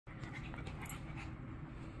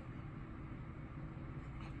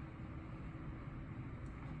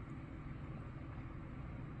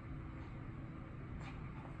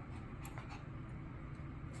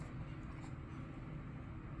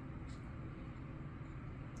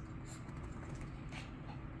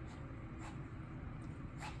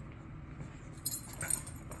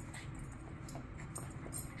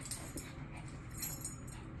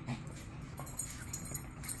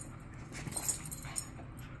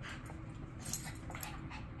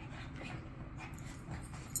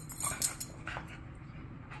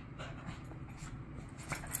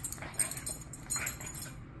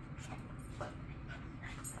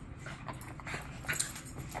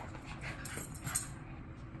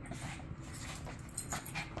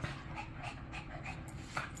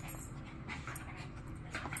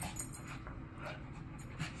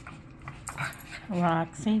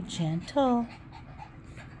Roxy, gentle.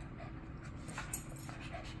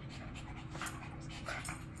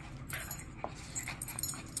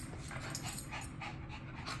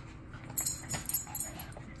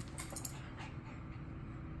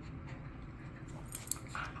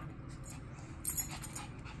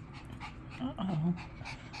 Uh-oh.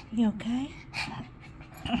 You okay?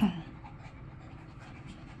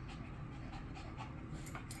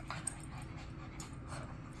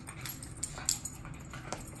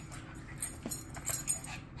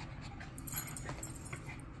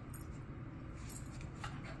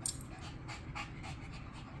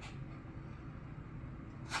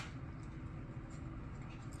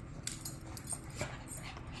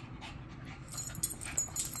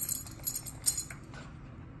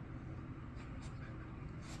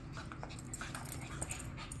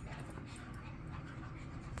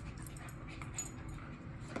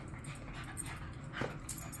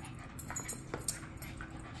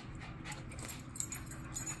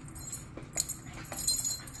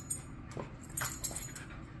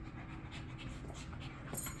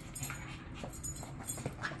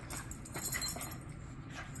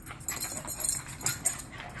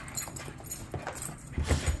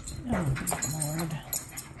 Oh, Lord.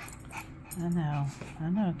 I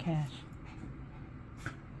know, Cash.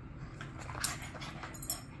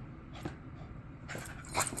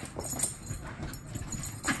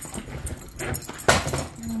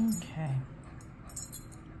 Okay.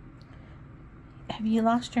 Have you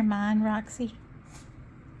lost your mind, Roxy?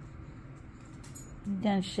 You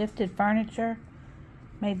done shifted furniture?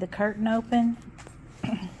 Made the curtain open?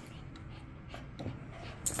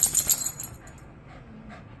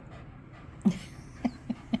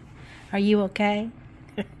 Are you okay?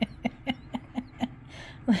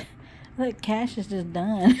 Look, Cash is just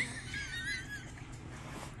done.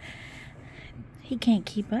 He can't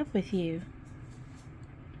keep up with you.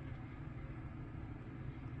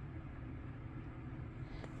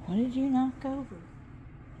 What did you knock over?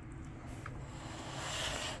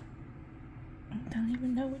 I don't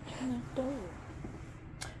even know what you knocked over.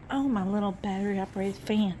 Oh, my little battery-operated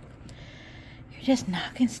fan. You're just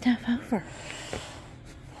knocking stuff over.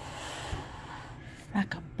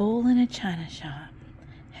 Like a bull in a china shop.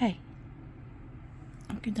 Hey,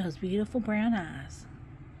 look at those beautiful brown eyes.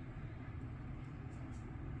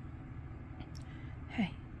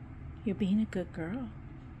 Hey, you're being a good girl.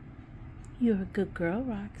 You're a good girl,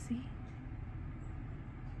 Roxy.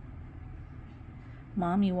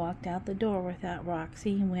 Mommy walked out the door without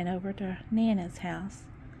Roxy and went over to Nana's house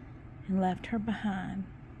and left her behind.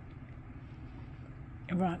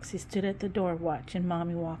 Roxy stood at the door watching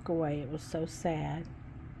Mommy walk away. It was so sad.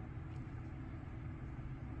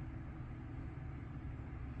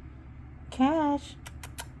 Cash.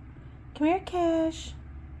 Come here, Cash.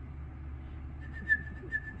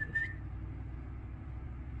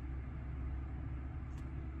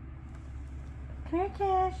 Come here,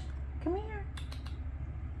 Cash. Come here.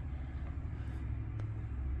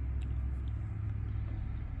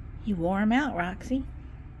 You wore him out, Roxy.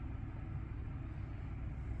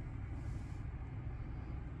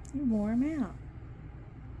 You wore him out.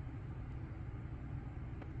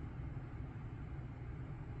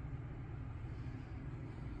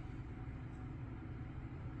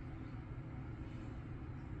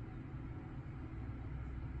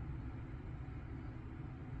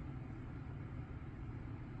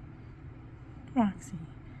 Roxy,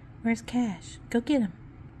 where's Cash? Go get him.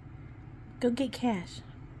 Go get Cash.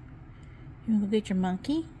 You wanna go get your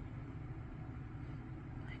monkey?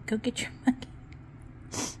 Go get your monkey.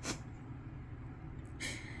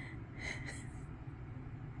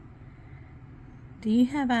 Do you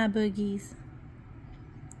have eye boogies?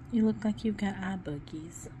 You look like you've got eye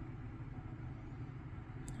boogies.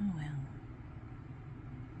 Oh well.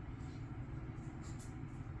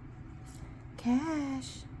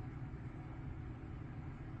 Cash.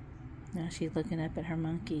 Now she's looking up at her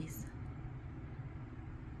monkeys.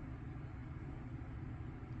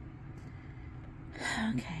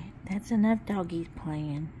 Okay, that's enough doggies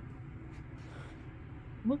playing.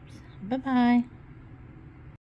 Whoops. Bye-bye.